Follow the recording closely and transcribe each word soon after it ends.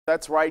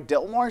That's right.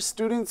 Del Mar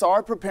students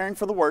are preparing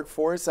for the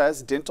workforce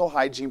as dental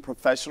hygiene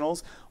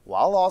professionals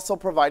while also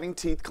providing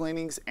teeth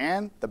cleanings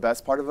and, the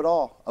best part of it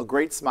all, a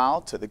great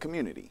smile to the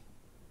community.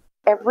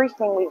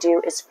 Everything we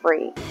do is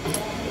free.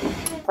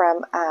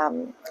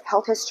 From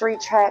health history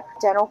check,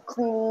 dental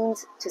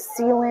cleanings, to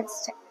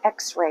sealants, to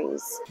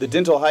x-rays. The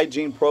dental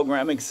hygiene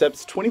program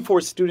accepts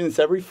 24 students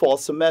every fall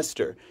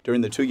semester.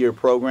 During the 2-year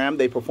program,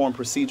 they perform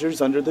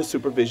procedures under the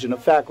supervision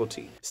of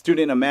faculty.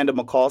 Student Amanda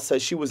McCall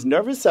says she was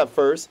nervous at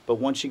first, but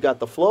once she got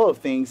the flow of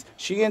things,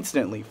 she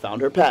instantly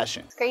found her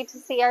passion. It's great to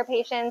see our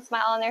patients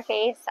smile on their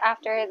face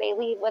after they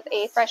leave with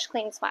a fresh,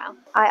 clean smile.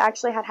 I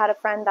actually had a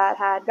friend that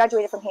had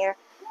graduated from here,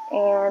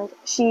 and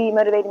she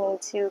motivated me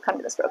to come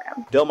to this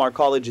program. Del Mar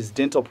College's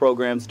dental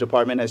programs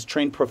department has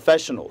trained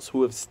professionals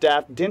who have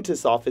staffed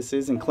dentist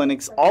offices and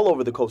clinics all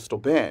over the coastal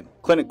bend.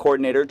 Clinic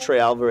coordinator Trey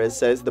Alvarez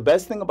says the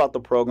best thing about the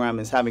program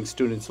is having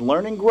students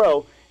learn and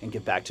grow and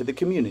give back to the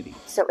community.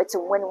 So it's a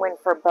win-win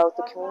for both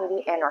the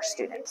community and our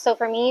students. So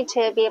for me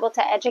to be able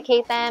to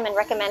educate them and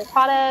recommend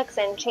products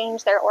and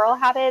change their oral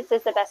habits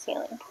is the best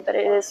feeling. But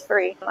it is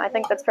free. I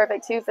think that's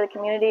perfect too for the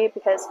community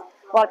because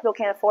a lot of people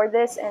can't afford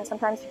this, and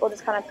sometimes people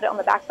just kind of put it on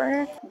the back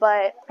burner,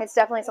 but it's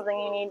definitely something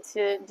you need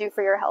to do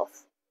for your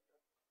health.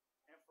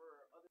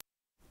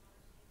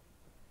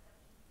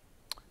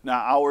 Now,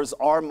 hours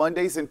are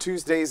Mondays and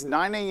Tuesdays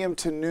 9 a.m.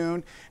 to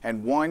noon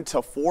and 1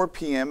 to 4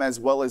 p.m. as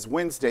well as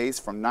Wednesdays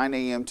from 9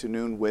 a.m. to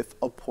noon with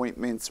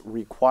appointments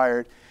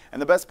required.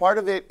 And the best part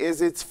of it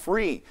is it's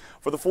free.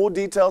 For the full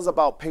details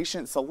about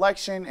patient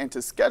selection and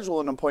to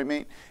schedule an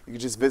appointment, you can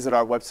just visit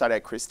our website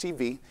at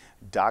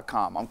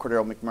christv.com. I'm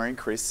Cordero McMurray,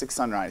 Chris 6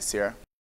 Sunrise here.